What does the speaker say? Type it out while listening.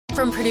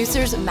From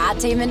producers Matt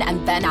Damon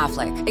and Ben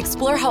Affleck,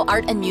 explore how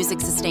art and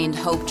music sustained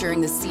hope during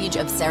the siege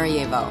of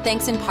Sarajevo,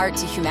 thanks in part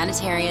to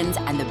humanitarians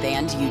and the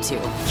band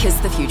U2. Kiss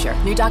the Future.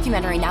 New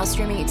documentary now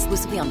streaming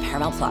exclusively on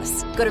Paramount+.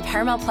 Go to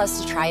Paramount+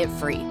 to try it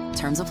free.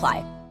 Terms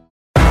apply.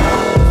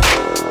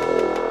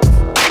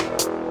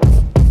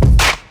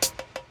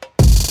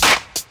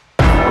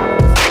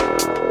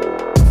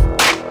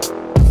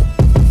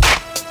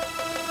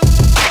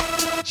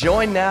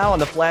 Joined now on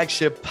the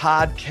flagship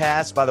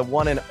podcast by the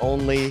one and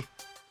only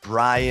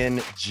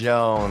Brian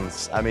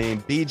Jones. I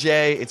mean,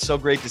 BJ, it's so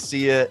great to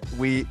see you.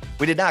 We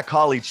did not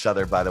call each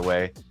other, by the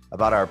way,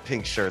 about our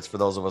pink shirts for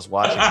those of us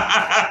watching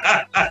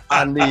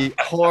on the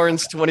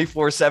Horns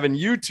 24/7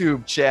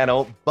 YouTube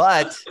channel.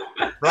 But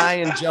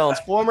Brian Jones,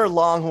 former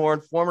Longhorn,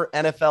 former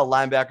NFL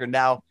linebacker,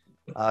 now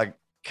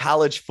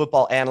college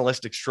football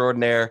analyst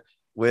extraordinaire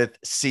with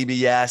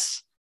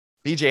CBS.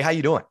 BJ, how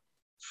you doing?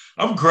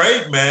 I'm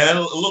great, man.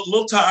 A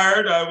little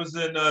tired. I was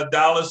in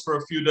Dallas for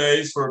a few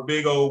days for a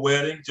big old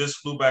wedding. Just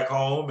flew back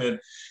home and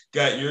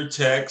got your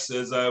text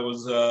as I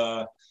was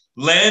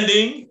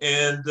landing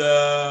and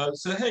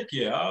said, heck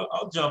yeah,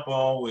 I'll jump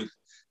on with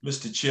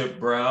Mr. Chip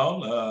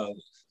Brown,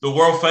 the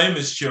world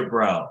famous Chip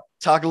Brown.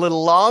 Talk a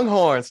little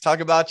Longhorns.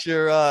 Talk about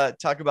your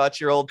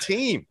old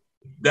team.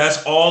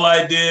 That's all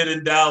I did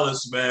in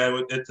Dallas,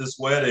 man, at this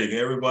wedding.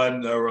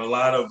 Everybody, there were a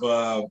lot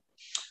of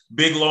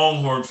big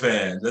Longhorn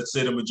fans. Let's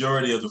say the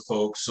majority of the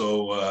folks.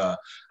 So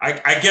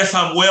I guess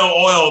I'm well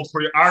oiled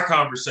for our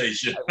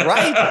conversation.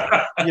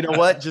 Right. You know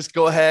what? Just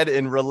go ahead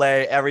and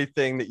relay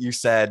everything that you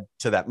said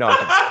to them. No.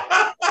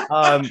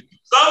 Some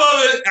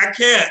of it I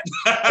can't.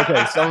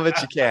 Okay. Some of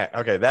it you can't.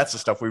 Okay. That's the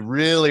stuff we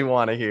really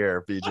want to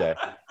hear, BJ.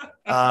 Know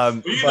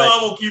I'm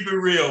going to keep it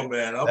real,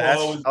 man.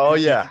 Oh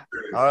yeah.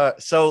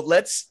 So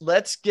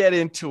let's get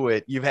into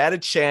it. You've had a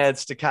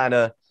chance to kind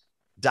of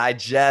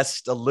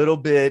digest a little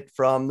bit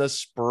from the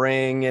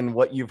spring and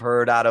what you've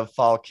heard out of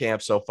fall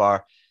camp so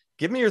far.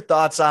 Give me your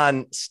thoughts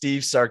on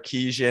Steve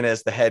Sarkisian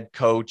as the head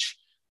coach.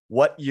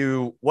 What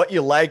you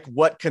like,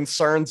 what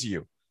concerns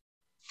you?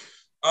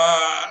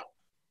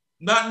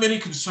 Not many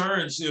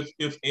concerns,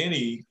 if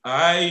any.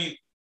 I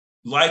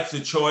like the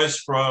choice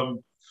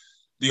from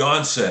the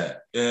onset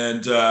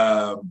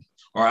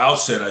or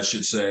outset, I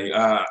should say.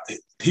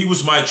 He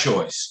was my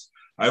choice.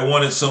 I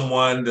wanted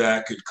someone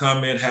that could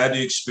come in, had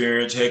the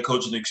experience, head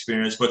coaching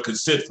experience, but could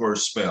sit for a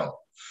spell.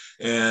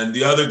 And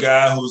the other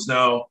guy who's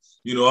now,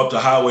 up the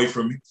highway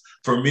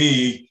for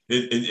me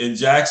in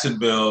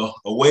Jacksonville,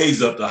 a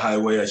ways up the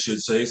highway, I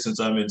should say, since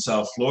I'm in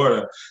South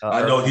Florida.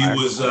 I know he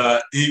was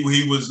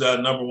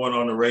number one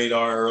on the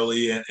radar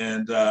early,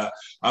 and I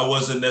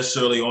wasn't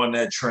necessarily on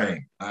that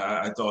train.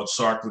 I thought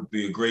Sark would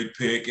be a great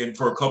pick, and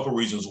for a couple of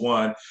reasons.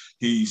 One,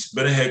 he's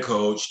been a head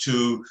coach.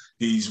 Two,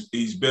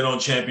 he's been on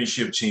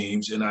championship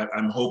teams, and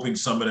I'm hoping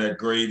some of that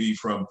gravy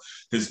from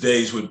his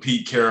days with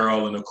Pete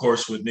Carroll and, of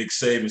course, with Nick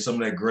Saban, some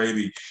of that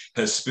gravy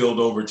has spilled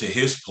over to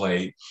his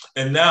plate.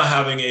 And now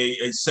having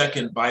a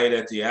second bite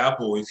at the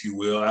apple, if you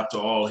will, after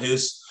all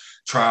his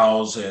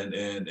trials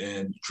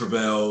and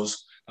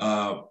travails,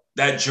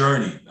 that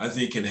journey, I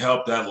think, can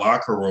help that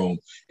locker room.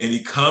 And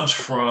he comes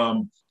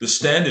from the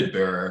standard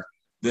bearer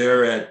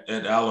there at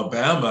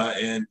Alabama,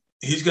 and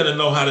he's going to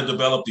know how to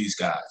develop these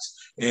guys.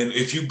 And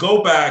if you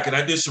go back, and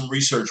I did some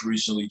research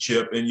recently,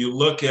 Chip, and you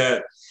look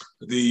at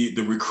the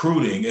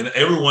recruiting, and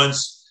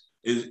everyone's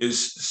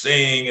is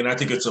saying, and I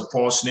think it's a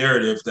false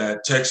narrative,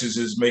 that Texas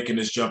is making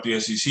this jump to the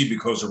SEC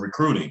because of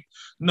recruiting.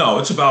 No,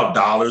 it's about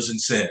dollars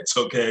and cents.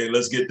 Okay,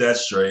 let's get that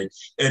straight.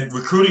 And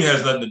recruiting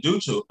has nothing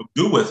to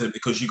do with it,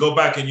 because you go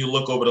back and you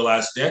look over the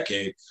last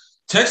decade,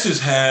 Texas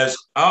has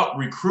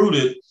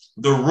out-recruited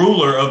the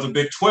ruler of the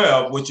Big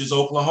 12, which is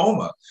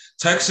Oklahoma.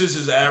 Texas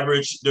is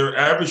their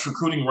average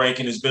recruiting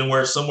ranking has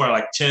been somewhere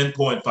like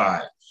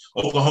 10.5.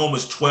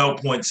 Oklahoma's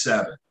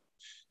 12.7.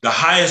 The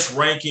highest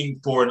ranking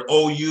for an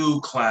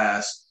OU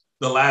class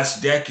the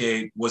last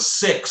decade was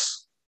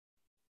 6.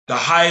 The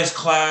highest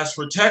class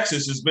for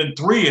Texas has been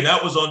 3, and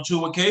that was on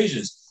 2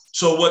 occasions.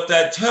 So what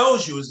that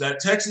tells you is that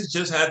Texas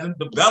just hasn't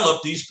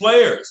developed these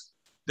players.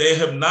 They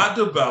have not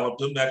developed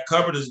them. That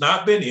cupboard has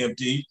not been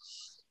empty.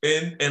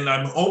 And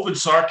I'm hoping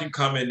Sark can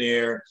come in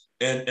there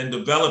and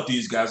develop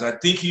these guys. I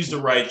think he's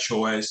the right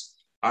choice.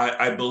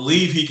 I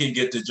believe he can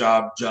get the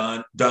job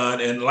done.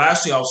 And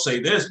lastly, I'll say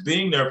this,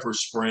 being there for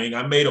spring,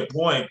 I made a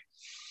point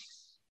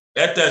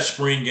at that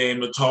spring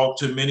game to talk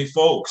to many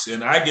folks.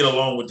 And I get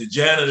along with the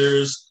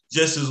janitors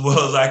just as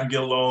well as I can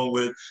get along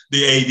with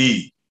the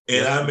AD.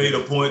 And I made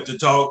a point to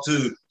talk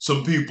to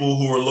some people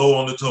who are low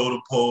on the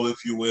totem pole,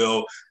 if you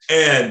will,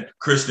 and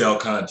Chris Del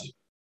Conte.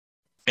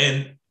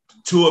 And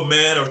to a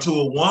man or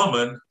to a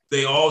woman,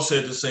 they all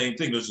said the same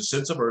thing. There's a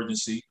sense of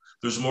urgency,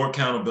 there's more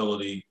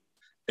accountability,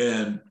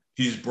 and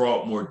he's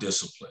brought more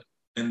discipline.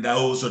 And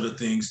those are the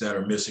things that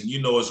are missing.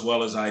 You know as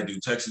well as I do,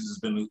 Texas has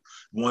been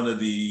one of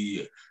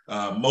the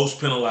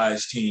most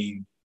penalized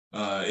team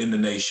in the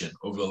nation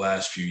over the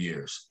last few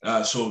years.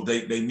 So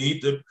they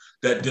need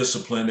that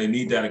discipline. They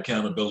need that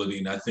accountability.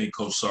 And I think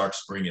Coach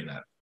Sark's bringing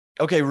that.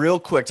 Okay, real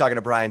quick, talking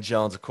to Brian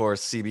Jones, of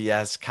course,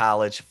 CBS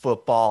college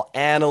football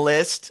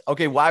analyst.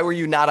 Okay, why were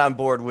you not on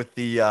board with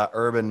the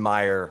Urban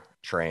Meyer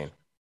train?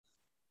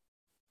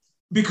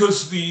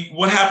 Because the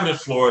what happened in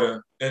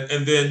Florida,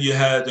 and then you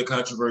had the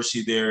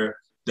controversy there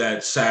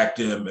that sacked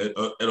him at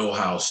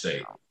Ohio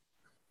State.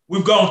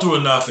 We've gone through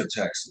enough in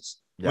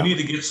Texas. We Yeah. need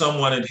to get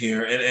someone in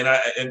here,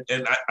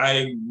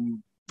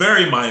 I'm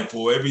very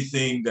mindful of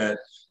everything that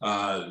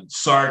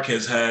Sark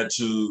has had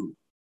to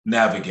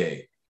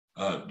navigate.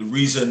 The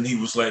reason he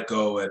was let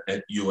go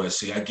at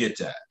USC, I get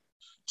that.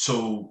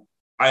 So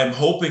I am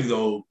hoping,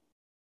 though,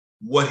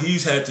 what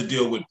he's had to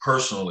deal with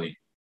personally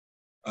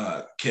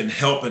can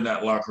help in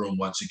that locker room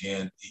once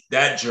again.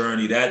 That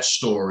journey, that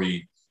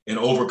story, and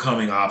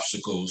overcoming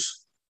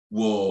obstacles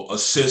will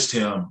assist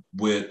him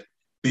with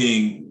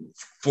being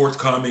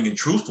forthcoming and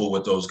truthful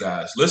with those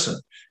guys. Listen,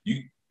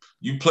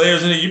 you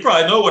players in it, you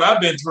probably know what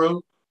I've been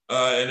through,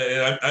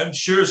 and I'm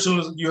sure as soon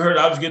as you heard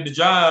I was getting the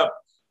job,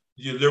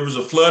 there was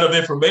a flood of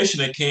information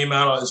that came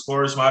out as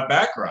far as my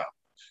background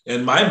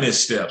and my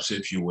missteps,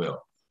 if you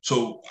will.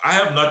 So I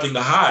have nothing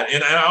to hide,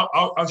 and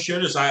I'll share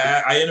this.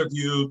 I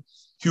interviewed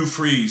Hugh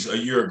Freeze a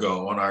year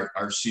ago on our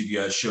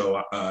CBS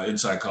show,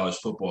 Inside College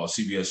Football,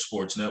 CBS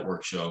Sports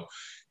Network show.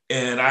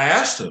 And I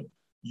asked him,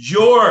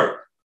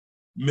 your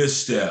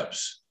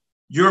missteps,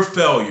 your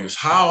failures,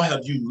 how have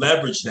you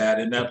leveraged that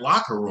in that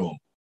locker room?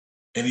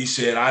 And he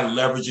said, I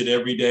leverage it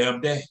every damn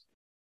day.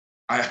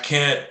 I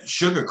can't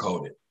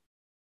sugarcoat it.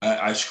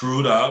 I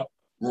screwed up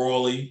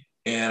royally,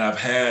 and I've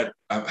had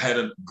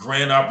a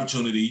grand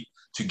opportunity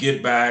to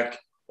get back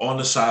on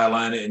the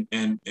sideline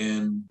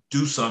and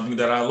do something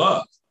that I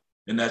love,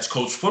 and that's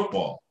coach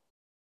football.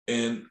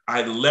 And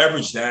I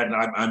leverage that, and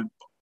I'm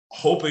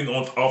hoping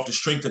off the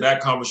strength of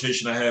that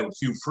conversation I had with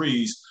Hugh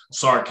Freeze,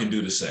 Sark can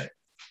do the same.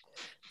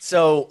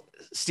 So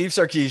Steve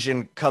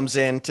Sarkisian comes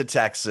into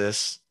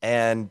Texas,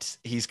 and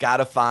he's got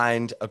to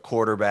find a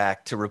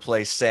quarterback to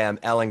replace Sam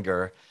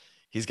Ehlinger.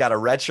 He's got a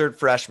redshirt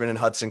freshman in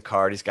Hudson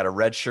Card. He's got a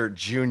redshirt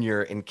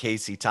junior in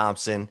Casey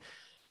Thompson.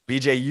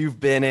 BJ,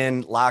 you've been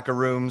in locker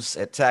rooms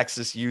at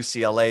Texas,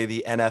 UCLA,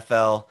 the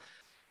NFL.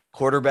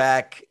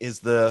 Quarterback is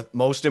the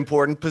most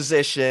important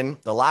position.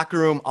 The locker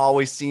room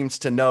always seems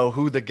to know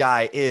who the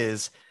guy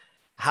is.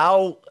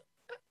 How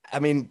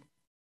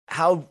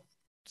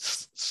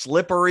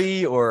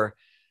slippery or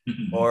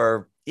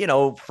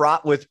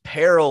fraught with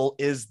peril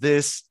is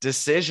this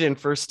decision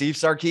for Steve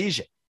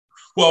Sarkisian?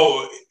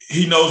 Well,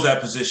 he knows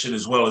that position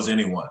as well as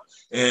anyone.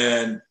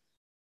 And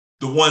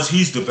the ones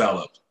he's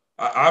developed,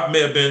 I may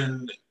have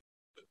been,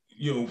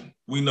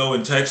 we know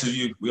in Texas,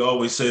 we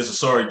always say it's a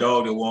sorry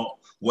dog that won't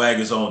wag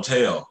his own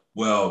tail.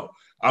 Well,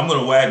 I'm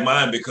going to wag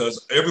mine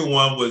because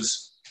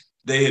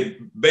they had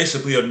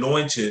basically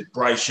anointed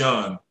Bryce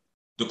Young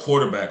the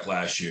quarterback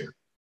last year.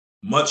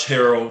 Much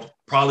heralded,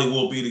 probably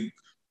will be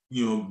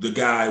the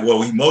guy. Well,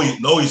 we know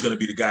he's going to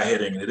be the guy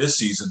heading into this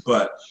season,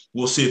 but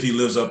we'll see if he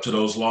lives up to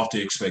those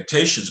lofty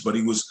expectations. But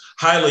he was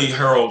highly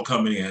heralded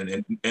coming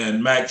in.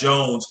 And Mac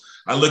Jones,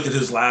 I looked at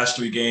his last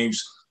 3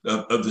 games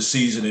of the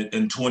season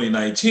in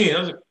 2019. I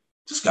was like,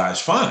 this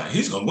guy's fine.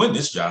 He's going to win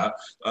this job.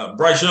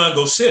 Bryce Young,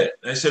 go sit.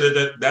 I said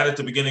that at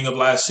the beginning of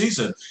last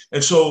season.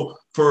 And so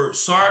for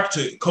Sark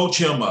to coach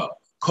him up,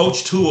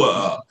 coach Tua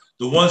up,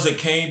 the ones that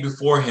came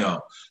before him,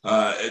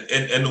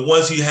 and the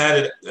ones he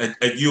had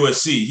at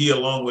USC, he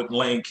along with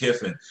Lane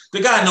Kiffin,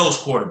 the guy knows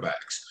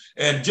quarterbacks.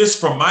 And just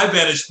from my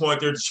vantage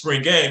point there at the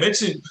spring game,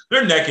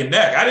 they're neck and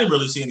neck. I didn't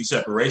really see any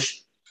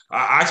separation.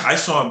 I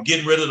saw him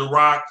getting rid of the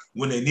rock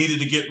when they needed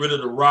to get rid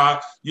of the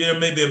rock.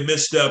 Maybe a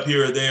misstep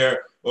here or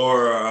there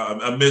or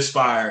a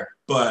misfire,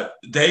 but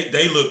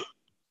they look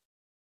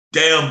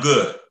damn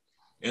good.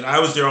 And I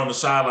was there on the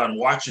sideline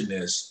watching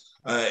this,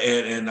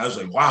 and I was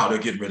like, wow, they're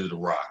getting rid of the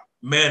rock.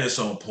 Man, it's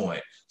on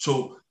point.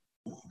 So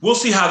we'll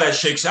see how that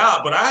shakes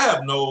out, but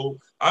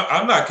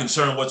I'm not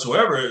concerned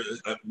whatsoever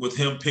with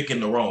him picking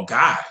the wrong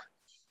guy.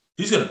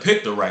 He's going to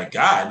pick the right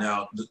guy.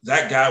 Now,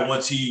 that guy,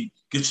 once he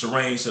gets the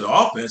reins to the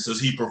offense, does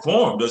he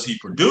perform? Does he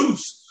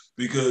produce?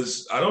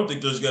 Because I don't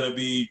think there's going to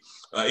be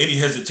any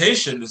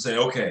hesitation to say,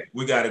 okay,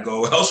 we got to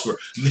go elsewhere.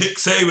 Nick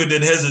Saban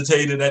didn't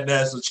hesitate in that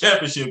national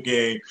championship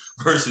game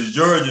versus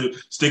Georgia,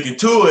 sticking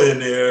Tua in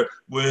there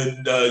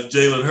when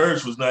Jalen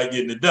Hurts was not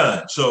getting it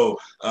done. So,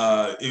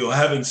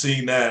 having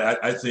seen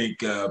that, I think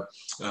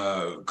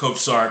Coach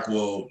Sark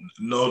will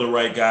know the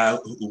right guy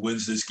who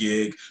wins this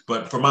gig.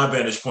 But from my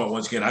vantage point,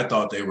 once again, I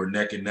thought they were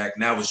neck and neck.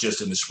 Now it's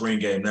just in the spring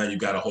game. Now you've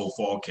got a whole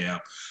fall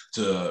camp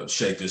to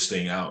shake this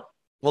thing out.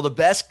 Well, the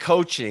best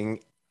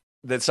coaching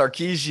that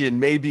Sarkisian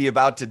may be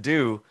about to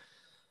do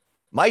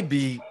might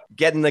be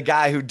getting the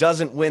guy who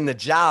doesn't win the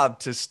job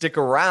to stick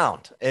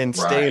around and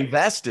stay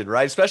invested,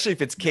 right? Especially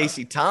if it's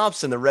Casey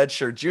Thompson, the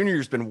redshirt junior,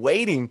 who's been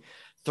waiting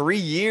 3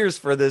 years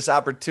for this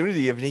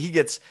opportunity.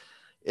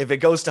 If it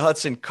goes to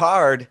Hudson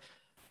Card,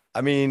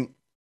 I mean,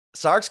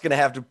 Sark's going to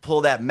have to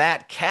pull that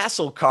Matt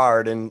Castle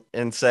card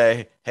and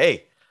say,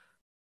 hey,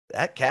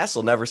 that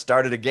Castle never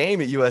started a game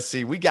at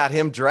USC. We got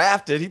him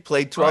drafted. He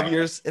played 12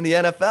 years in the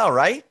NFL,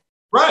 right?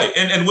 Right.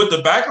 And with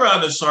the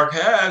background that Sark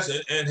has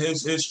and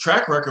his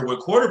track record with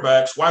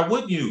quarterbacks, why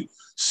wouldn't you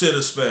sit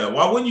a spell?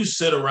 Why wouldn't you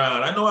sit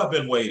around? I know I've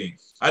been waiting.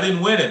 I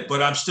didn't win it,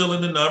 but I'm still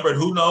in the number.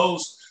 And who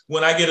knows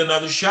when I get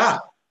another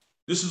shot?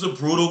 This is a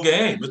brutal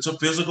game. It's a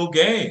physical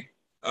game.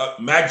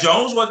 Mac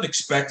Jones wasn't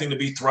expecting to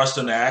be thrust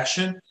into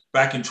action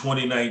back in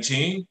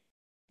 2019,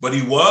 but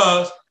he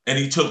was, and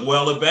he took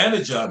well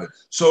advantage of it.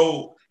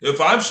 So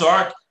if I'm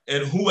Sark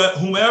and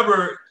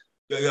whomever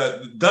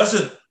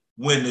doesn't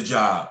win the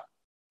job,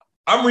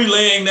 I'm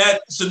relaying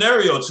that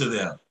scenario to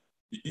them.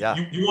 Yeah.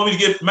 You want me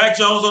to get Mac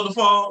Jones on the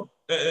phone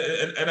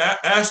and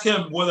ask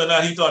him whether or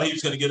not he thought he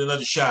was going to get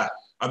another shot?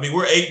 I mean,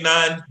 we're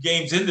 8-9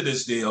 games into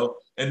this deal,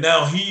 and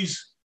now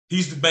he's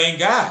the main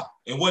guy.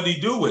 And what did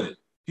he do with it?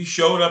 He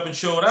showed up and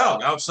showed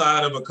out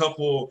outside of a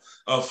couple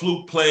of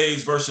fluke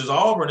plays versus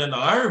Auburn in the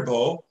Iron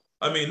Bowl.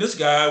 I mean, this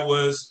guy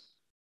was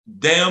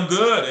damn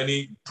good, and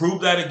he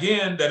proved that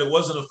again that it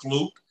wasn't a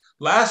fluke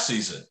last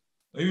season.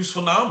 He was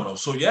phenomenal.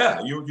 So, yeah,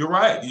 you're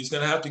right. He's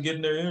going to have to get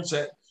in there and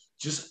say,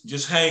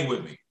 just hang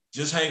with me.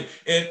 Just hang.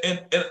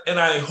 And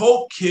I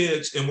hope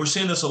kids, and we're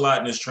seeing this a lot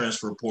in this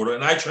transfer portal,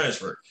 and I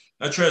transferred.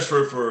 I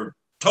transferred for a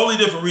totally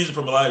different reason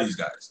from a lot of these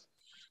guys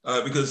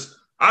because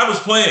I was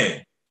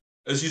playing,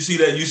 as you see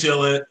that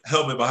UCLA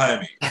helmet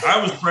behind me.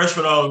 I was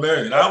freshman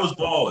All-American. I was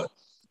balling.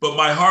 But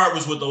my heart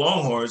was with the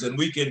Longhorns, and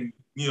we can,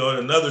 in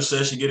another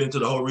session, get into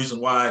the whole reason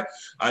why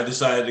I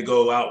decided to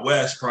go out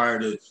west prior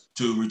to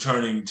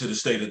returning to the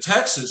state of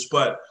Texas.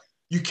 But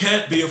you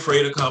can't be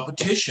afraid of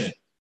competition.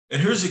 And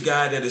here's a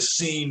guy that has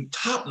seen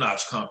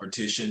top-notch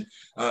competition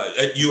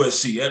at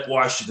USC, at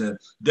Washington,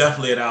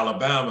 definitely at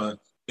Alabama,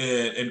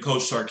 and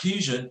Coach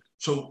Sarkisian.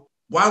 So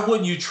why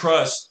wouldn't you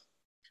trust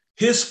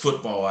his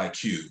football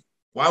IQ?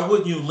 Why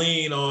wouldn't you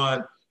lean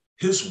on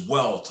his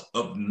wealth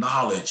of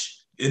knowledge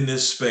in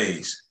this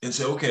space and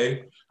say,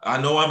 okay,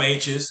 I know I'm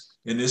anxious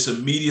in this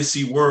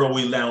immediacy world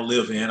we now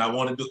live in. I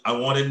want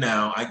it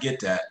now. I get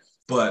that.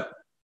 But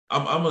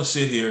I'm going to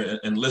sit here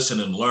and listen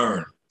and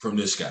learn from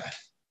this guy.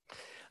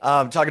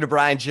 Talking to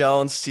Brian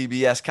Jones,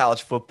 CBS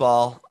college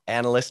football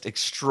analyst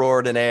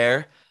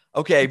extraordinaire.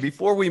 Okay,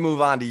 before we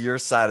move on to your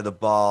side of the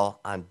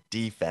ball on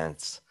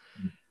defense,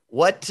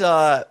 what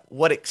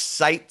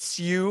excites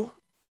you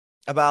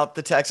about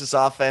the Texas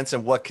offense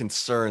and what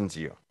concerns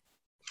you?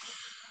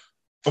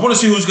 I want to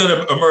see who's going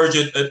to emerge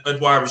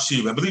at wide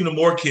receiver. I believe the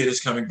Moore kid is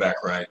coming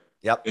back, right?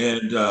 Yep.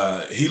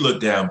 And he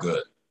looked damn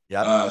good.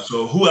 Yep.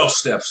 So who else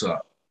steps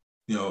up?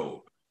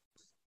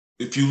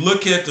 If you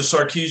look at the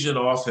Sarkisian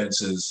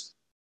offenses,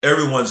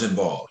 everyone's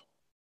involved.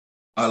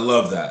 I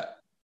love that.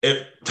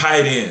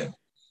 Tight end,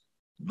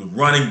 the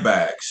running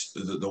backs,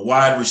 the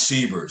wide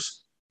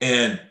receivers,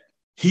 and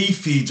he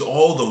feeds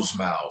all those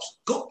mouths.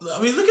 Look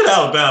at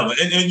Alabama.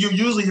 And you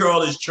usually hear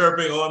all this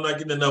chirping, I'm not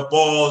getting enough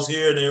balls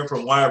here and there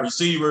from wide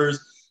receivers.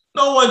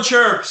 No one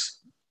chirps.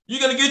 You're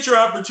going to get your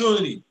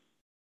opportunity.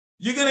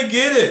 You're going to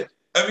get it.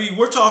 I mean,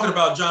 we're talking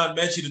about John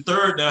Mechie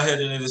III now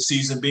heading into the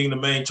season being the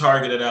main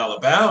target at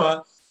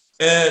Alabama.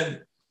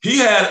 And he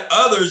had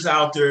others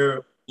out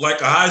there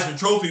like a Heisman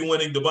Trophy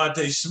winning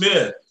Devontae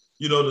Smith,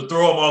 to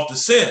throw him off the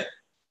scent.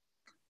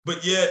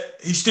 But yet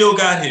he still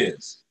got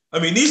his. I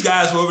mean, these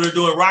guys were over there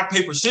doing rock,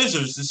 paper,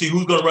 scissors to see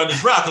who's going to run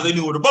this route because they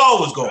knew where the ball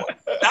was going.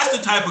 That's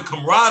the type of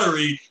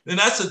camaraderie, and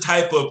that's the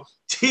type of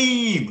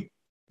team.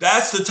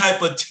 That's the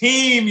type of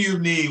team you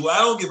need. Well, I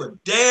don't give a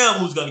damn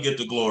who's going to get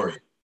the glory.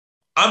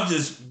 I'm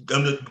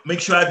going to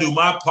make sure I do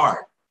my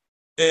part.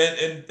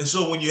 And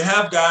so when you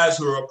have guys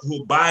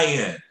who buy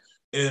in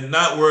and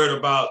not worried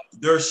about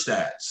their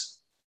stats,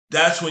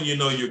 that's when you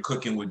know you're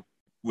cooking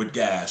with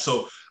gas.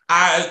 So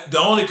the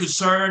only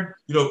concern,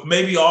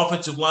 maybe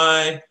offensive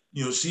line,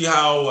 see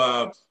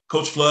how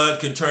Coach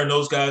Flood can turn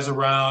those guys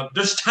around.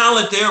 There's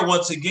talent there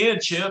once again,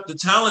 Chip. The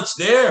talent's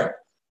there.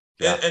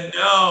 Yeah. And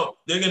now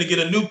they're going to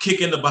get a new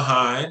kick in the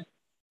behind.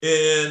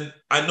 And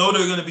I know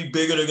they're going to be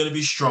bigger. They're going to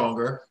be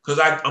stronger because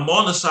I'm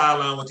on the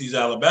sideline with these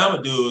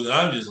Alabama dudes. And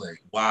I'm just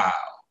like, wow.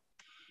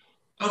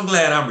 I'm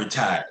glad I'm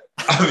retired.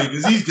 I mean,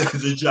 because these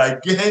guys are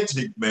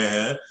gigantic,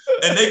 man.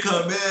 And they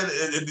come in,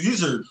 and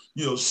these are,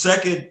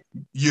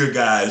 second-year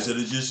guys that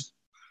are just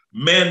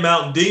man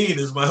Mountain Dean,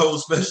 as my whole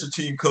special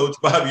team coach,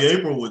 Bobby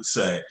April, would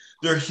say.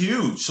 They're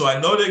huge. So I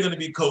know they're going to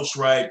be coached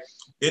right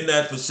in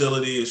that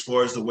facility as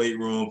far as the weight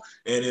room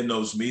and in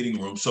those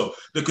meeting rooms. So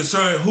the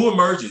concern, who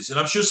emerges? And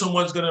I'm sure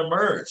someone's going to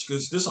emerge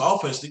because this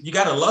offense, you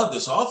got to love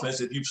this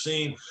offense if you've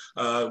seen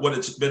what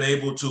it's been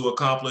able to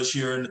accomplish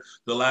here in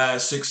the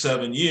last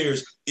 6-7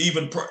 years,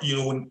 even,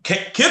 when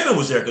Kiffin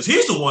was there, because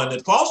he's the one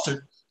that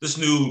fostered this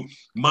new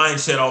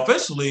mindset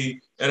offensively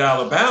at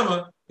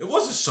Alabama. It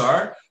wasn't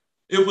Sark.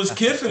 It was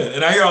Kiffin.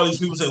 And I hear all these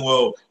people saying,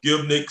 well,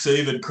 give Nick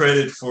Saban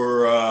credit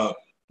for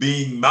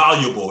being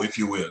malleable, if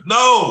you will.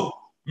 No.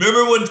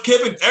 Remember when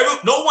Kiffin,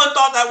 no one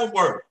thought that would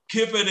work,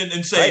 Kiffin and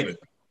Saban.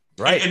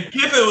 Right. And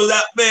Kiffin was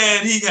that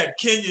man, he had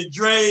Kenyon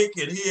Drake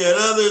and he had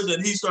others,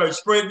 and he started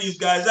spreading these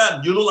guys out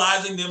and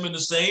utilizing them in the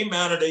same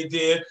manner they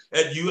did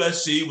at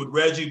USC with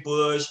Reggie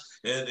Bush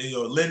and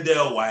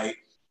Lindell White.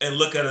 And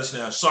look at us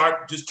now.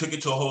 Sark just took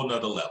it to a whole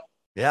nother level.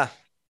 Yeah.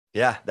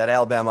 Yeah, that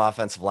Alabama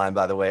offensive line,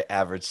 by the way,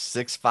 averaged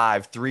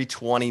 6'5",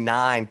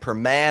 329 per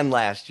man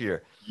last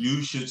year.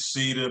 You should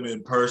see them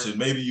in person.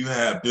 Maybe you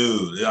have,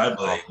 dude. I'm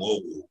like, Oh,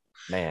 whoa.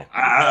 man.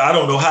 I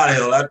don't know how the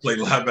hell I played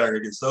linebacker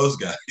against those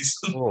guys.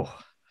 Oh.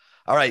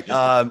 All right,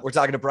 we're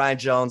talking to Brian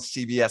Jones,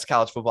 CBS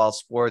college football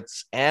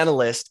sports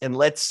analyst, and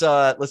let's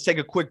take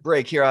a quick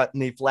break here on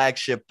the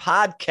Flagship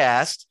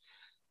Podcast.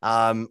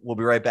 We'll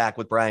be right back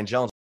with Brian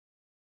Jones.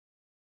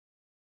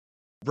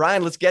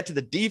 Brian, let's get to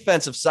the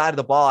defensive side of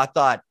the ball. I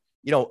thought,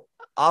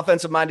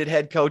 offensive-minded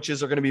head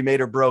coaches are going to be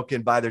made or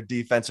broken by their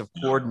defensive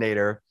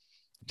coordinator,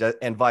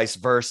 and vice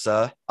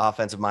versa.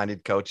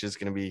 Offensive-minded coaches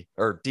going to be,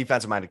 or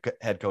defensive-minded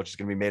head coaches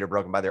going to be made or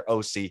broken by their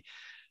OC.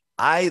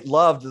 I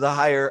loved the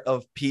hire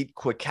of Pete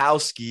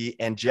Kwiatkowski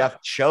and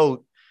Jeff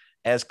Choate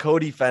as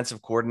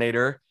co-defensive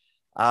coordinator.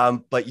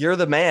 But you're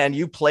the man.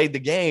 You played the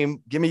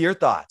game. Give me your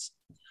thoughts.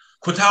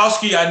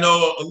 Kwiatkowski, I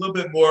know a little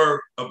bit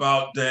more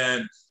about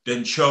than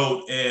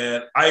Choate,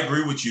 and I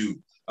agree with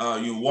you.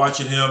 You're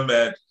watching him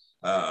at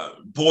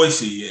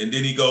Boise, and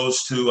then he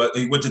goes to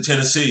he went to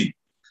Tennessee,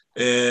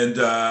 and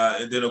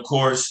then of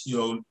course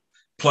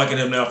plucking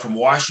him now from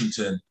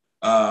Washington.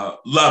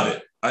 Love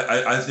it.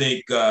 I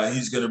think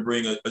he's going to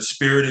bring a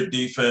spirited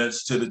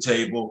defense to the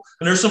table.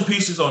 And there's some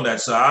pieces on that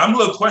side. I'm a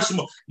little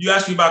questionable. You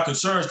asked me about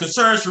concerns.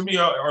 Concerns for me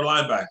are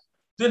linebacker.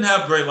 Didn't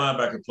have great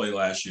linebacker play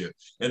last year.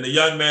 And the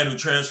young man who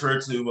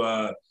transferred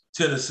to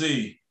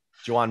Tennessee.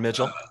 Juwan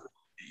Mitchell.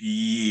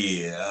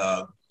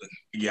 Yeah,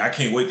 I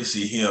can't wait to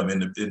see him in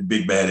the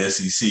big bad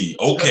SEC.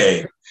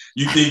 Okay.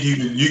 You think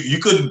you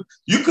couldn't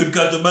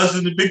cut the mustard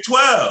in the Big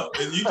 12.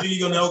 And you think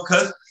you're going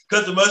to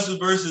cut the mustard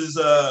versus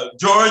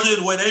Georgia,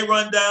 the way they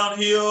run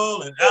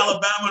downhill, and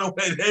Alabama, the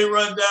way they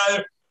run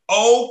down.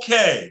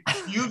 Okay,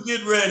 you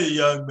get ready,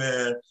 young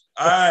man.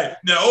 All right.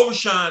 Now,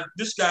 Overshawn,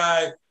 this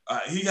guy,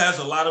 he has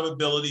a lot of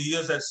ability. He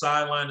has that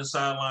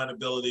sideline-to-sideline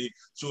ability.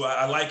 So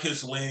I like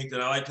his length,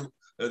 and I like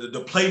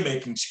the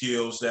playmaking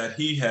skills that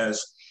he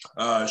has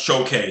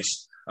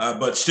showcased.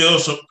 But still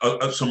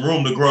some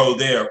room to grow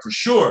there for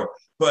sure.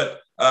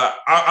 But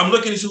I'm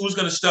looking to see who's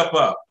going to step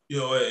up,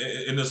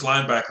 in this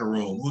linebacker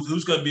room.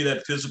 Who's going to be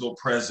that physical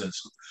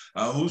presence?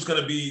 Who's going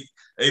to be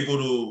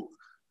able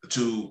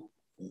to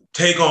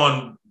take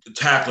on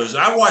tacklers?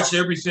 I watched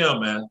every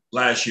film, man,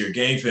 last year,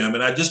 game film,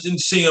 and I just didn't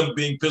see them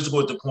being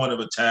physical at the point of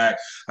attack.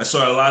 I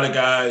saw a lot of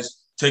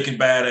guys taking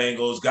bad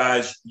angles,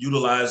 guys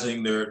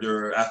utilizing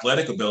their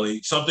athletic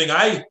ability, something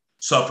I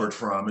suffered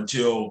from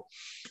until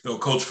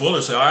Coach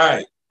Fuller said, all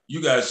right,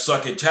 you guys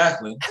suck at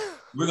tackling.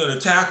 We're going to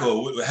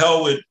tackle.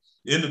 Hell with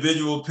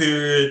individual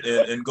period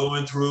and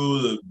going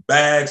through the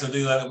bags and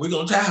things like that. We're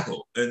going to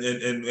tackle. And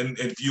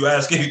if you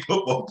ask any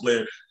football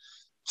player,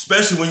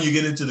 especially when you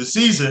get into the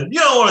season, you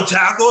don't want to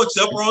tackle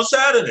except for on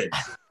Saturday.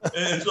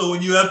 And so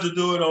when you have to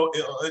do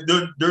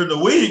it during the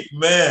week,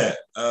 man,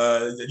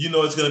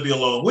 it's going to be a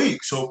long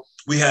week. So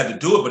we had to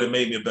do it, but it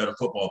made me a better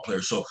football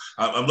player. So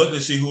I'm looking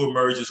to see who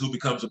emerges, who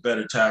becomes a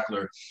better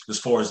tackler as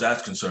far as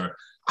that's concerned.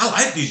 I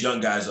like these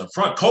young guys up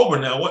front.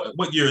 Coburn now,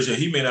 what year is it?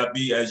 He may not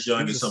be as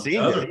young as some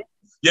other.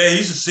 Yeah,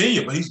 he's a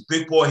senior, but he's a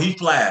big boy. He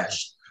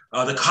flashed.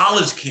 The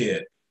college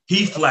kid,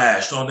 he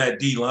flashed on that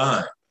D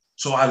line.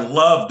 So I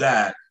love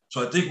that.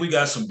 So I think we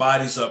got some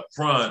bodies up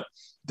front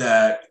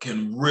that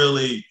can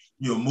really,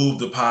 move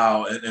the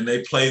pile, and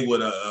they play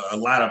with a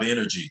lot of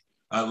energy.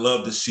 I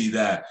love to see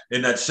that.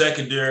 In that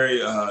secondary,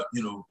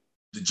 the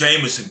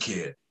Jameson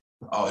kid,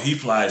 he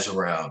flies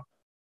around.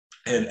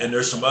 And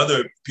there's some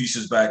other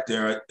pieces back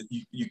there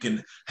you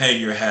can hang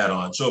your hat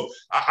on. So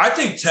I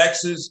think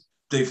Texas,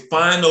 they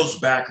find those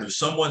backers.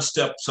 Someone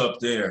steps up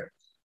there.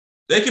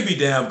 They could be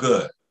damn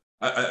good.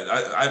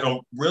 I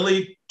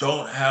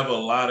don't have a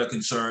lot of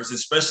concerns,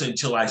 especially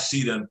until I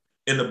see them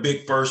in the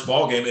big first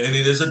ball game, and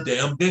it is a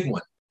damn big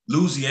one.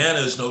 Louisiana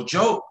is no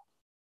joke.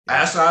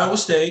 Ask Iowa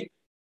State.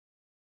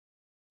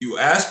 You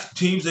ask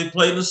teams they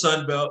played in the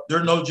Sun Belt,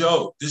 they're no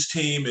joke. This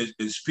team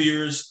is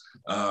fierce.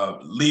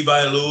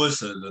 Levi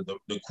Lewis,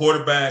 the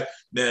quarterback,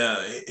 now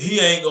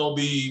he ain't going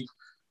to be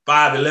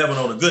 5'11"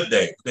 on a good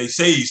day. They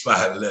say he's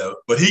 5'11",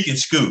 but he can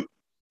scoot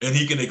and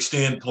he can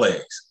extend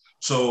plays.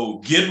 So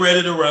get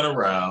ready to run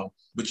around,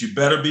 but you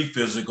better be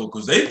physical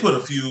because they put a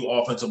few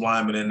offensive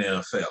linemen in the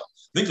NFL.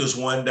 I think there's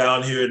one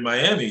down here in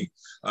Miami,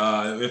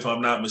 if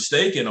I'm not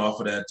mistaken, off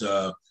of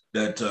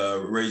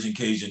that Raging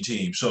Cajun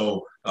team.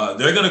 So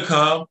they're going to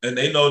come, and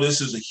they know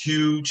this is a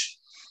huge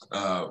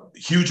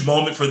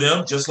moment for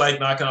them, just like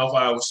knocking off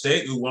Iowa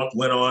State, who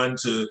went on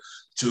to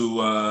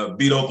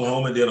beat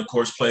Oklahoma, and then, of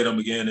course, played them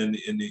again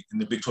in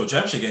the Big 12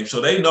 championship game. So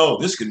they know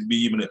this could be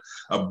even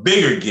a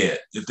bigger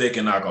get if they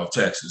can knock off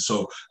Texas.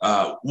 So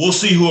we'll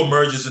see who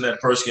emerges in that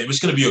first game. It's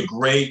going to be a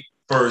great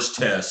first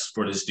test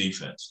for this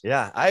defense.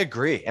 Yeah, I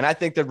agree. And I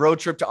think the road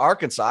trip to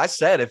Arkansas, I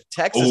said if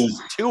Texas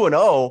is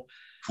 2-0,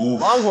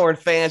 Longhorn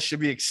fans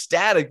should be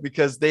ecstatic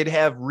because they'd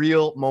have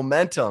real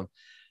momentum.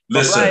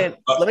 Listen, Brian,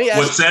 let me ask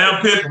with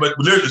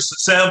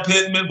Sam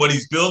Pittman, what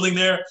he's building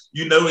there,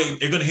 they're going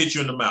to hit you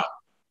in the mouth.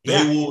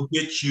 They will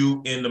hit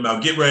you in the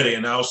mouth. Get ready.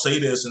 And I'll say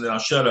this and then I'll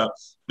shut up.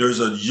 There's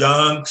a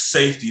young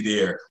safety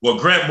there. Well,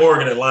 Grant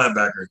Morgan at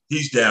linebacker,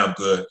 he's damn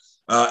good.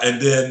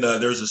 And then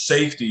there's a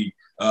safety,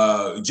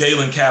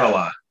 Jalen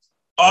Catalan.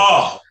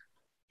 Oh,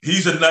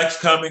 he's the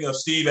next coming of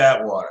Steve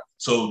Atwater.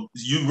 So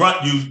you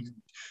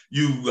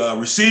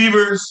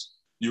receivers,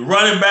 you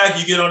running back,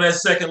 you get on that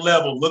second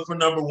level, look for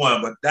number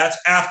one. But that's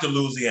after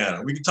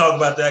Louisiana. We can talk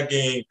about that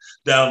game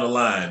down the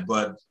line.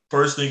 But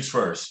first things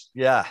first.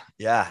 Yeah.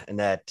 And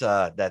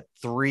that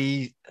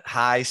 3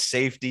 high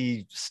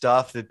safety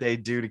stuff that they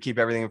do to keep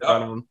everything in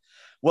front of them.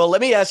 Well, let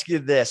me ask you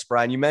this,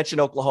 Brian. You mentioned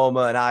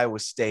Oklahoma and Iowa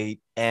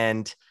State.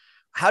 And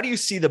how do you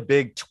see the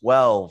Big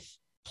 12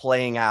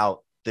 playing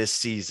out this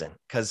season?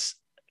 Because,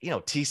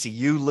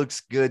 TCU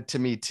looks good to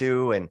me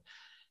too. And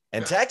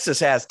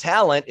Texas has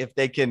talent if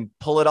they can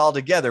pull it all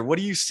together. What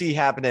do you see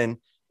happening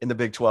in the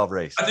Big 12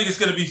 race? I think it's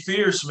going to be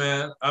fierce,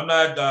 man. I'm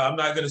not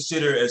going to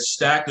sit here as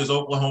stacked as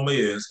Oklahoma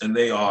is, and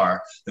they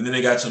are. And then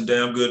they got some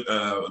damn good,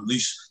 at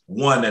least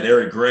one, that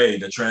Eric Gray,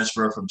 that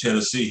transferred from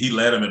Tennessee. He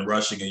led them in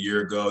rushing a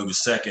year ago. He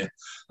was second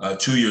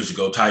 2 years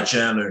ago. Ty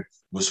Chandler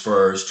was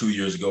first 2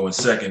 years ago and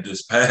second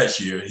this past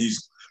year.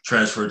 He's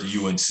transferred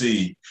to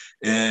UNC,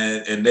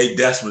 and they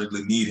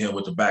desperately need him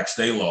with the backs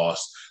they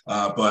lost.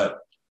 But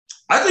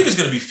I think it's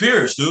going to be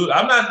fierce, dude.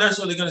 I'm not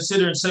necessarily going to sit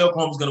here and say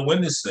Oklahoma's going to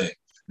win this thing.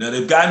 Now,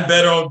 they've gotten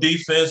better on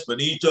defense,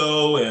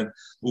 Benito and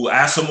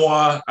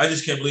Asamoah. I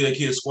just can't believe that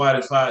kid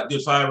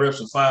did 5 reps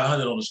and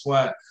 500 on the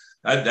squat.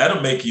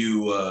 That'll make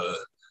you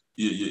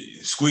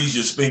squeeze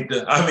your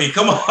sphincter. I mean,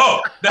 come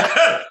on.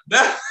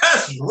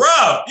 That's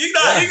rough. You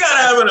got to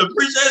have an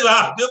appreciation of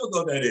how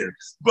difficult that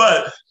is.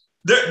 But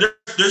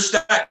they're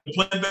stacked,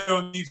 playing better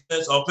on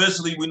defense.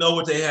 Offensively, we know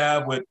what they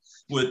have with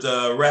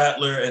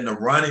Rattler and the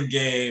running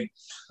game.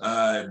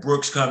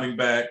 Brooks coming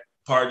back,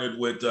 partnered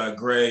with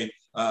Gray.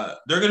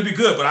 They're going to be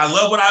good. But I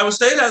love what Iowa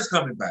State has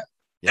coming back.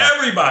 Yeah.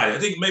 Everybody. I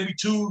think maybe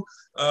two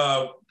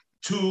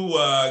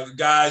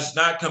guys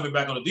not coming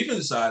back on the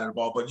defensive side of the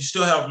ball, but you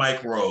still have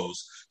Mike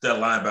Rose, that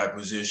linebacker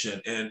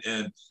position.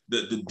 And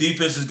the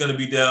defense is going to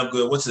be damn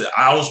good. What's it?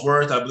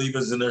 Ellsworth, I believe,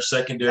 is in their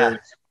secondary. Yeah.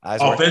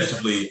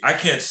 Offensively, I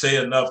can't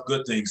say enough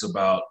good things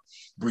about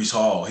Breece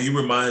Hall. He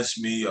reminds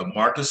me of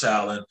Marcus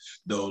Allen,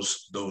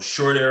 those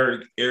short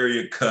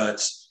area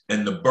cuts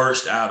and the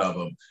burst out of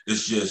them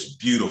is just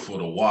beautiful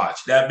to watch.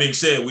 That being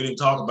said, we didn't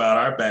talk about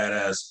our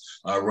badass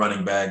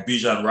running back.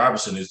 Bijan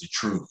Robinson is the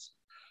truth.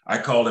 I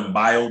call him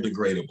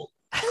biodegradable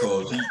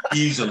because he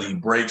easily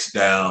breaks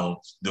down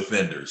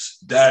defenders.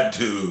 That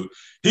dude,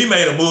 he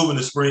made a move in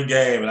the spring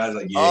game, and I was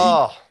like,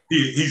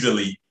 he's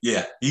elite.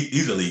 Yeah,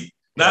 he's elite.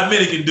 Not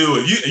many can do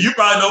it. You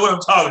probably know what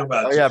I'm talking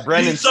about. Oh, yeah,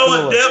 Brendan. He's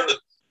so depth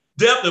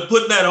of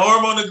putting that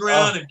arm on the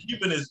ground and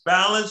keeping his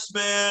balance,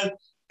 man.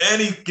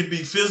 And he can be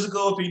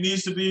physical if he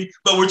needs to be.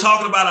 But we're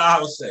talking about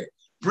Iowa State.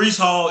 Breece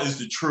Hall is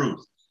the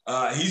truth.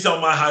 He's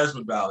on my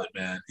Heisman ballot,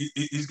 man.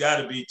 He's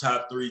got to be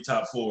top 3,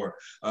 top 4.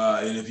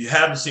 And if you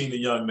haven't seen the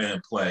young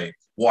man play,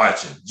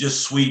 watch him.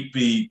 Just sweet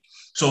feet.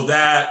 So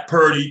that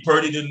Purdy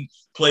didn't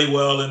play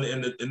well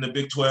in the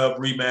Big 12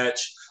 rematch.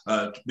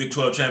 Big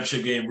 12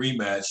 championship game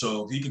rematch.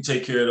 So if he can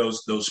take care of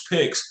those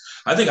picks,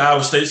 I think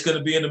Iowa State's going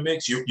to be in the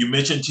mix. You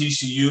mentioned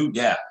TCU.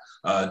 Yeah.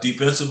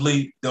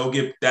 Defensively, they'll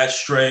get that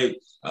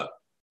straight.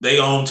 They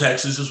own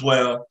Texas as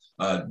well.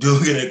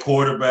 Dugan at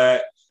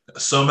quarterback.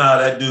 Somehow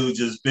that dude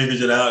just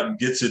figures it out and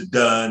gets it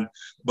done.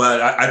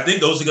 But I think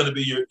those are going to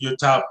be your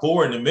top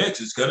 4 in the mix.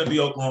 It's going to be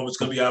Oklahoma. It's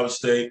going to be Iowa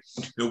State.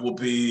 It will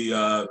be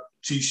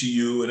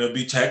TCU, and it'll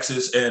be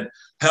Texas. And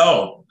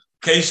hell,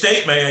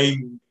 K-State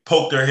may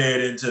poke their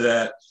head into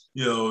that,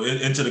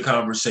 into the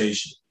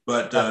conversation.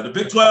 But the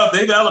Big 12,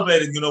 they've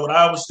elevated, with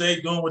Iowa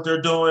State doing what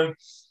they're doing,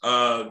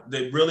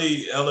 they've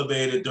really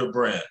elevated their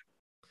brand.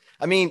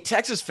 I mean,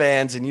 Texas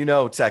fans, and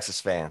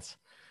Texas fans,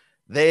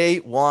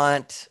 they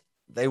want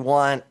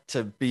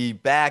to be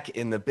back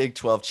in the Big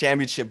 12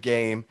 championship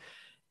game.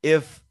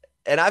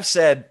 And I've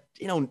said,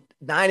 9-3,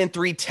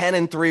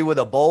 10-3 with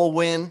a bowl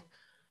win,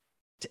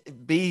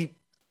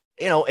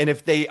 and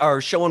if they are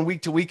showing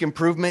week to week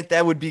improvement,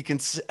 that would be,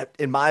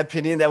 in my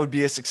opinion, that would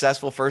be a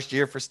successful first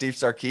year for Steve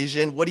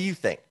Sarkisian. What do you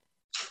think?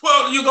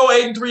 Well, you go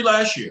 8-3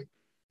 last year,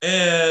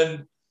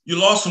 and you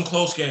lost some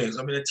close games.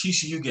 I mean, the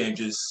TCU game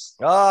just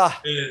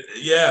what's the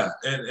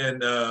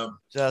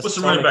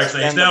running back's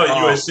name? He's now at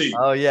USC.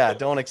 Oh yeah,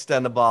 don't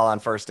extend the ball on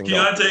first and goal.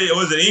 Keontae,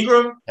 was it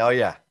Ingram? Oh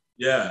yeah.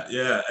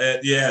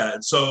 Yeah.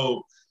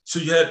 So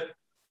you had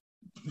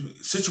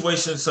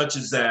situations such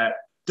as that.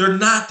 They're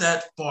not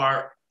that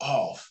far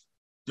off.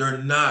 They're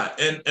not.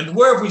 And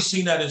where have we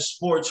seen that in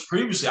sports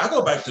previously? I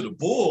go back to the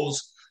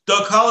Bulls.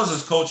 Doug Collins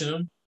is coaching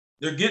them.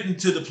 They're getting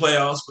to the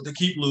playoffs, but they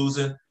keep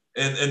losing.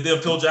 And then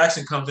Phil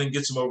Jackson comes in and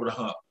gets them over the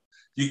hump.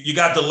 You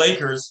got the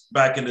Lakers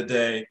back in the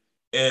day,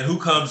 and who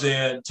comes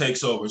in,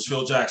 takes over? It's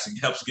Phil Jackson,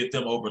 helps get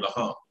them over the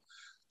hump.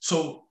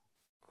 So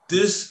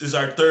this is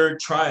our third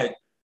try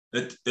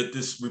at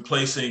this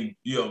replacing,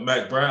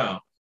 Mac Brown.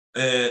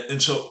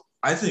 And so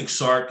I think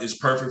Sark is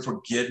perfect for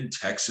getting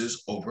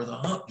Texas over the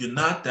hump. You're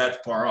not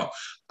that far off.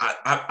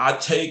 I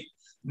take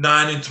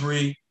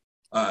 9-3.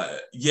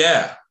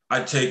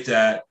 I take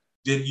that.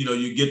 Then,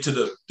 you get to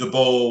the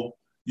bowl,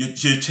 you're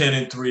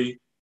 10-3.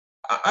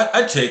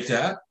 I take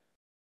that.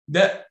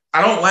 That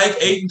I don't like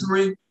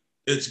 8-3.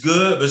 It's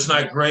good, but it's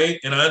not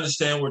great. And I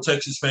understand where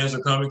Texas fans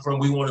are coming from.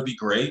 We want to be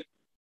great.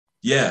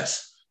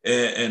 Yes.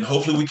 And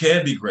hopefully we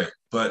can be great.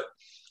 But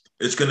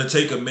it's going to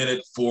take a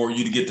minute for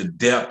you to get the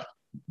depth,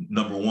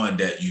 number one,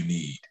 that you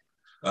need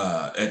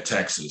at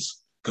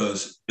Texas,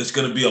 because it's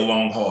going to be a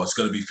long haul. It's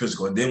going to be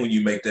physical. And then when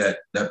you make that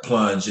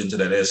plunge into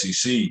that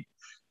SEC,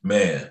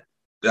 man,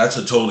 that's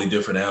a totally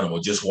different animal.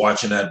 Just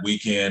watching that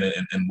week in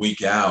and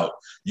week out,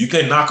 you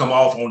can knock them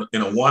off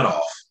in a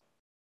one-off,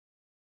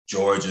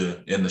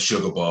 Georgia in the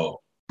Sugar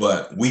Bowl.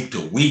 But week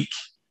to week,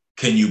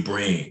 can you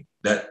bring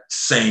that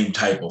same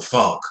type of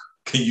funk?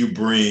 Can you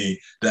bring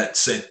that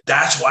same?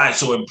 That's why it's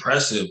so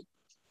impressive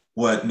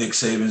what Nick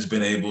Saban's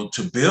been able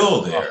to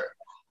build there.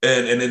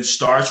 And it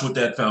starts with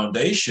that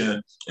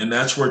foundation, and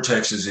that's where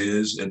Texas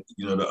is. And,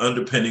 the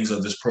underpinnings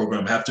of this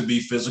program have to be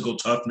physical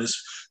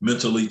toughness,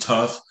 mentally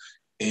tough,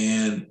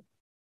 and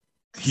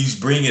he's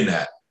bringing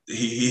that.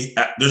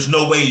 There's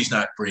no way he's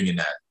not bringing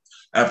that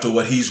after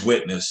what he's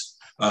witnessed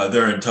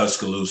there in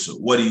Tuscaloosa,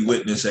 what he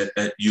witnessed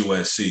at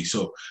USC.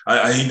 So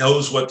he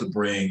knows what to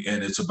bring,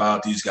 and it's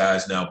about these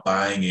guys now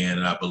buying in,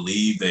 and I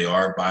believe they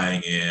are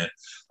buying in.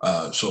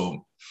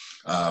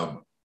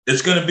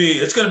 It's going to be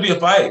a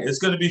fight. It's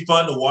going to be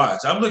fun to watch.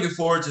 I'm looking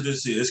forward to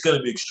this year. It's going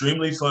to be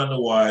extremely fun to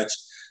watch.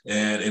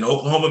 And in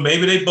Oklahoma,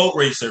 maybe they boat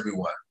race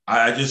everyone.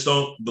 I just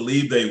don't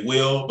believe they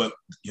will, but,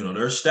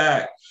 they're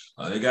stacked.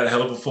 They got a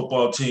hell of a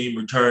football team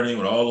returning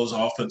with all those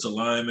offensive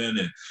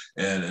linemen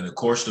and of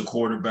course, the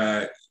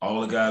quarterback,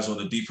 all the guys on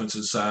the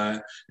defensive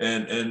side.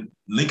 And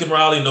Lincoln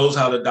Riley knows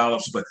how to dial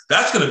up. But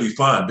that's going to be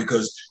fun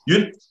because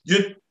you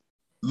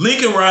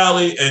Lincoln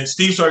Riley and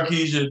Steve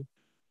Sarkisian,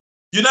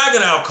 you're not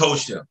going to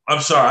outcoach them.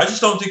 I'm sorry. I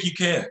just don't think you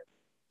can.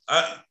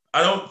 I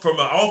don't, from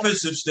an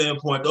offensive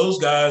standpoint, those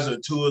guys are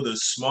two of the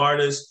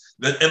smartest.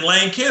 And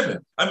Lane Kiffin.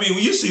 I mean,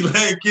 when you see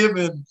Lane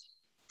Kiffin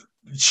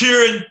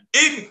cheering,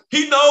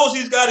 he knows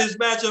he's got his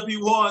matchup he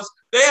wants.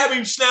 They haven't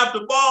even snapped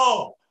the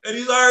ball, and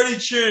he's already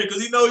cheering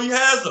because he knows he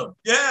has them.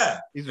 Yeah.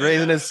 He's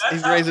raising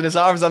his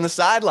arms on the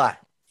sideline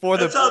for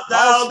the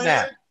ball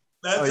snap.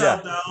 That's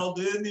how dialed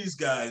in these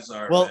guys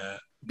are, man.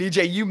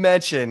 BJ, you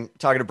mentioned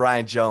talking to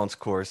Brian Jones, of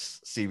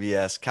course,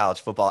 CBS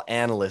college football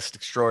analyst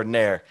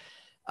extraordinaire.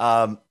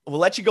 We'll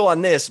let you go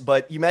on this,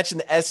 but you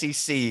mentioned the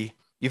SEC.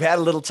 You've had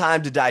a little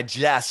time to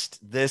digest.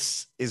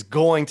 This is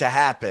going to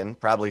happen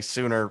probably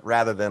sooner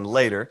rather than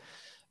later.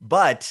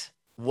 But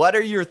what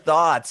are your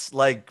thoughts,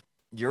 like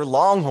your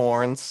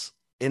Longhorns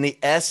in the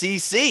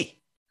SEC?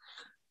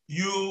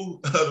 You,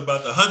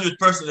 about the 100th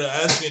person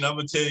that asked me, and I'm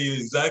going to tell you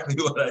exactly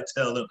what I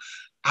tell them.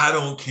 I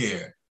don't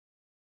care.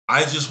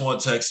 I just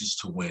want Texas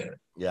to win.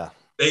 Yeah.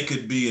 They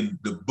could be in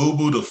the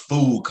boo-boo the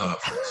fool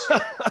conference.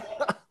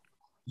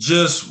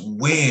 Just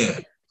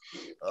win.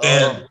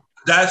 And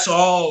that's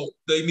all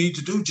they need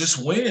to do,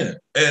 just win.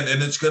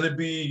 And it's going to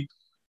be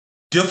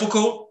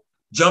difficult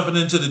jumping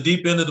into the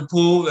deep end of the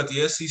pool at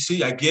the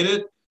SEC. I get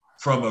it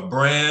from a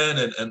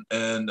brand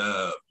and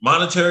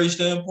monetary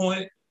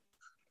standpoint.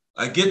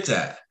 I get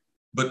that.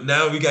 But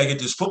now we got to get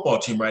this football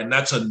team right. And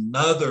that's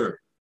another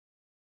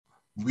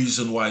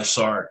reason why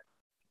Sark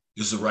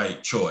is the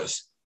right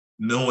choice,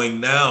 knowing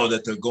now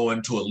that they're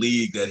going to a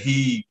league that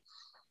he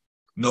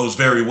knows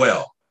very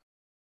well.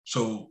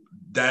 So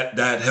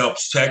that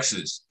helps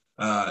Texas,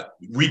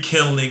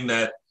 rekindling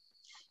that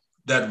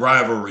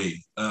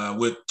rivalry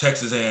with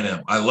Texas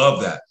A&M. I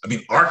love that. I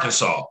mean,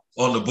 Arkansas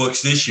on the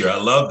books this year. I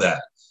love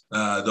that,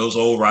 those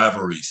old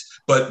rivalries.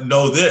 But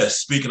know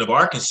this, speaking of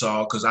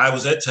Arkansas, because I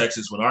was at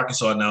Texas when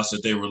Arkansas announced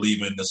that they were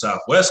leaving the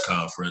Southwest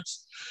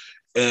Conference,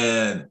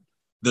 and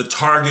the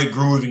target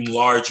grew even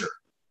larger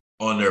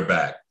on their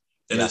back.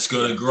 And it's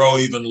going to grow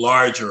even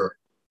larger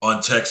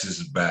on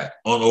Texas's back,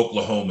 on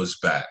Oklahoma's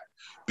back,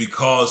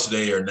 because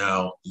they are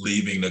now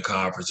leaving the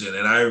conference.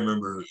 And I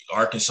remember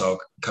Arkansas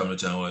coming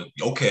to town like,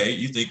 okay,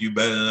 you think you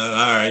better than that?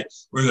 All right,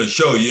 we're going to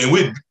show you. And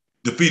we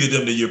defeated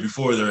them the year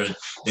before. They're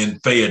in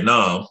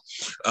Vietnam.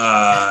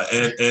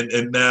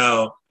 And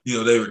now,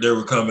 they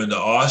were coming to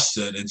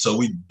Austin. And so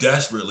we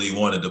desperately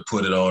wanted to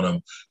put it on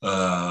them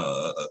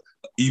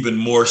even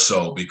more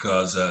so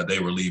because they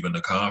were leaving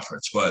the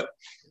conference. But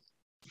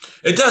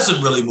it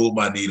doesn't really move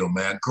my needle,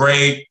 man.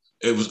 Great.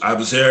 I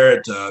was there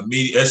at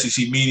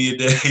SEC Media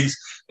Days,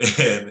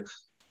 and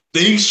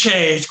things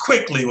changed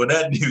quickly when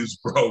that news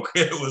broke.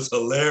 It was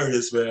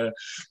hilarious, man.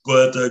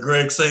 But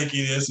Greg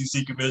Sankey, the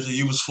SEC commissioner,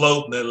 he was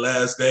floating that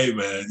last day,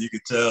 man. You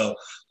could tell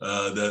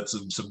that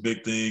some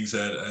big things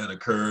had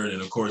occurred,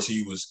 and of course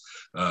he was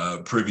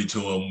privy to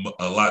them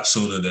a lot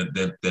sooner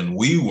than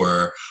we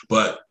were.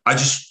 But I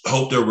just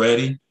hope they're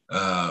ready.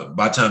 By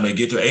the time they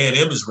get there,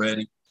 A&M is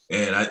ready,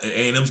 and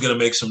A&M's going to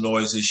make some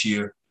noise this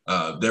year.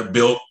 They're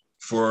built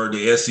for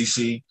the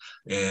SEC,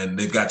 and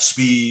they've got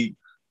speed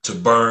to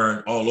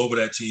burn all over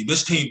that team.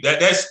 This team,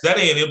 that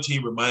A&M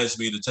team reminds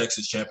me of the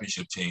Texas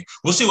championship team.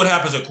 We'll see what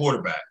happens at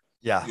quarterback.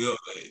 Yeah. You know,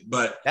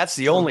 but that's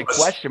the only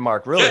question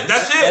mark, really. Yeah,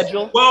 that's it.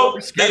 Schedule, well,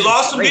 they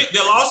lost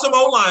some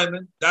O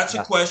linemen. That's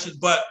yeah. a question.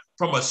 But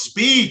from a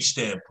speed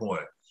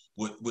standpoint,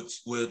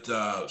 with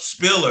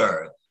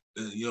Spiller,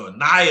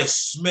 Nia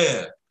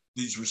Smith,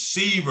 these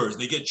receivers,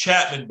 they get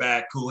Chapman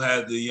back, who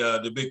had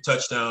the big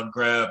touchdown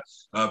grab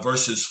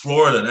versus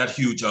Florida, and that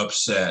huge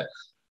upset.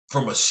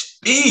 From a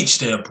speed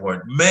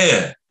standpoint,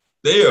 man,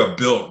 they are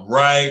built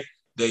right.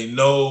 They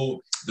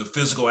know the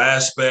physical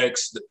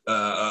aspects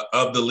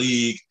of the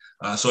league.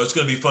 So it's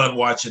going to be fun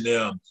watching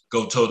them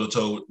go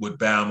toe-to-toe with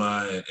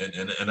Bama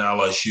and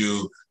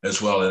LSU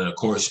as well. And, of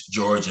course,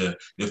 Georgia,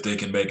 if they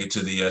can make it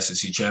to the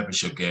SEC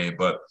championship game.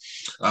 But,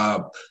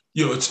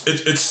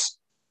 it's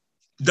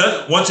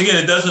once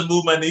again, it doesn't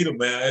move my needle,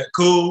 man.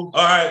 Cool.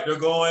 All right, they're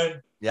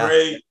going. Yeah.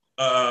 Great.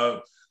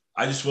 I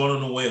just want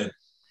them to win.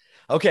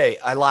 Okay,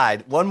 I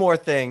lied. One more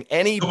thing.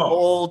 Any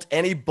bold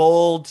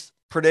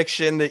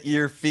prediction that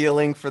you're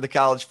feeling for the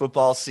college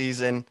football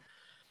season?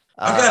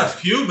 I got a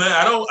few, man.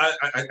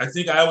 I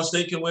think Iowa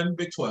State can win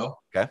Big 12.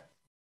 Okay.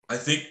 I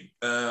think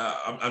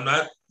I'm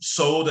not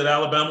sold that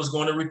Alabama's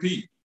going to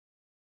repeat.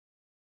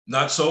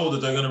 Not sold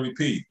that they're going to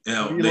repeat. They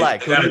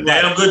got a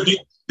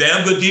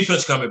damn good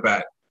defense coming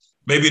back.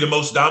 Maybe the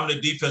most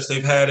dominant defense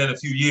they've had in a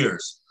few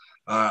years.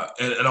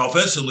 And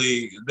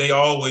offensively, they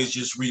always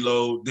just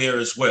reload there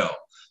as well.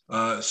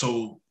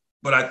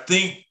 But I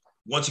think,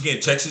 once again,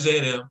 Texas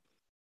A&M,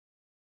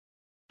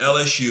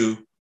 LSU,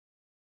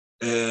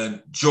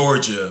 and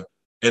Georgia,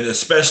 and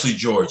especially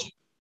Georgia,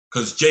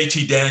 because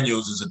JT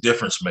Daniels is a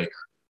difference maker.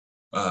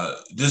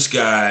 This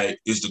guy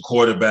is the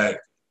quarterback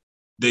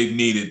they've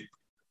needed,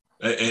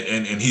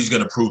 and he's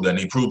going to prove that. And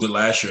he proved it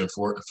last year in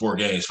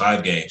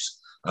 5 games.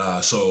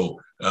 I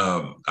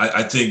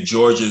think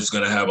Georgia is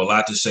going to have a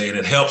lot to say, and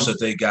it helps that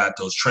they got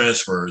those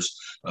transfers.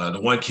 The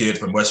one kid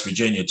from West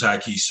Virginia,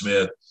 Tyke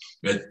Smith,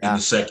 in the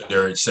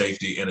secondary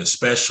safety, and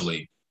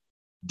especially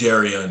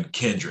Darian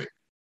Kendrick,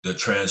 the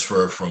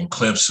transfer from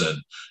Clemson.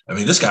 I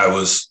mean, this guy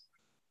was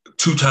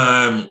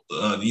 2-time,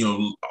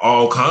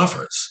 all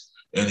conference,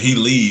 and he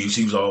leaves.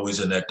 He was always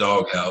in that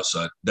doghouse.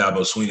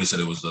 Dabo Swinney said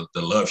it was the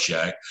Love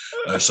Shack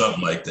or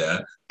something like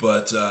that.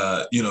 But,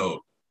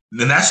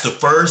 then that's the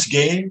first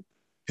game,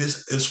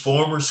 his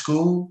former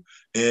school,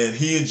 and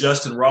he and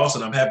Justin Ross,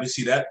 and I'm happy to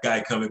see that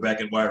guy coming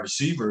back in wide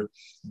receiver.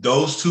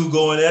 Those two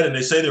going at it, and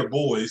they say they're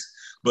boys,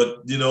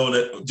 but,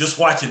 just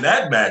watching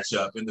that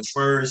matchup in the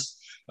first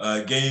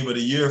game of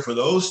the year for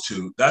those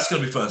two, that's going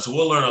to be fun. So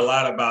we'll learn a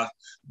lot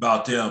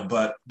about them.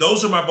 But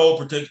those are my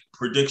bold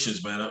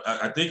predictions, man.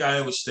 I think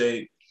Iowa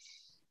State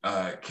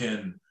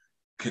can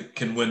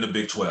win the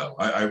Big 12.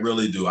 I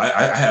really do. I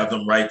have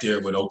them right there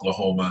with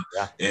Oklahoma,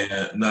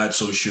 and not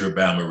so sure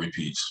Bama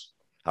repeats.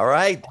 All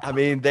right. I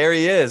mean, there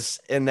he is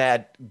in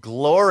that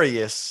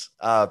glorious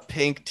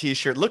pink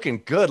T-shirt,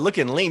 looking good,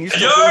 looking lean. Yours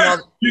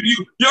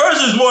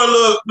is more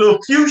little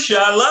fuchsia.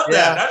 I love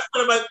that.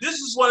 This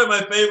is one of my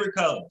favorite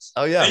colors.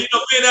 Oh yeah. And,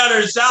 being out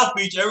there in South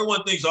Beach,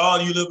 everyone thinks, "Oh,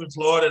 you live in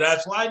Florida."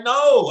 That's why.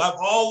 No, I've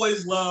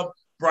always loved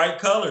bright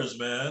colors,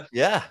 man.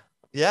 Yeah.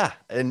 Yeah.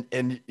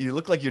 And you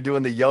look like you're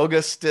doing the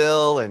yoga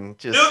still, and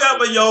just still got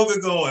my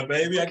yoga going,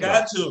 baby. I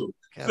got to.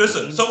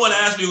 Listen, someone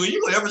asked me, "Will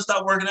you ever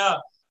stop working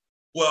out?"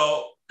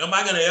 Well, am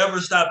I going to ever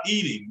stop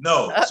eating?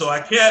 No. So I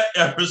can't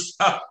ever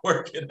stop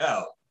working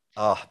out.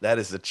 Oh, that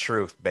is the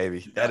truth,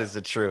 baby. That is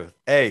the truth.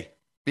 Hey,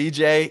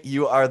 BJ,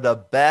 you are the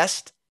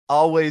best.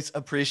 Always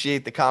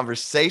appreciate the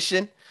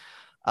conversation.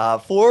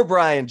 For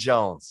Brian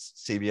Jones,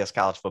 CBS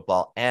college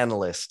football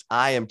analyst,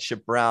 I am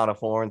Chip Brown of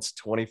Horns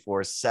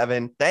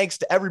 24/7. Thanks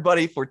to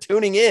everybody for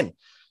tuning in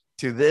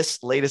to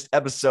this latest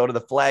episode of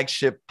the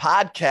Flagship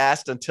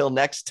Podcast. Until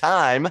next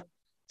time,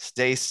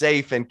 stay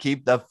safe and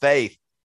keep the faith.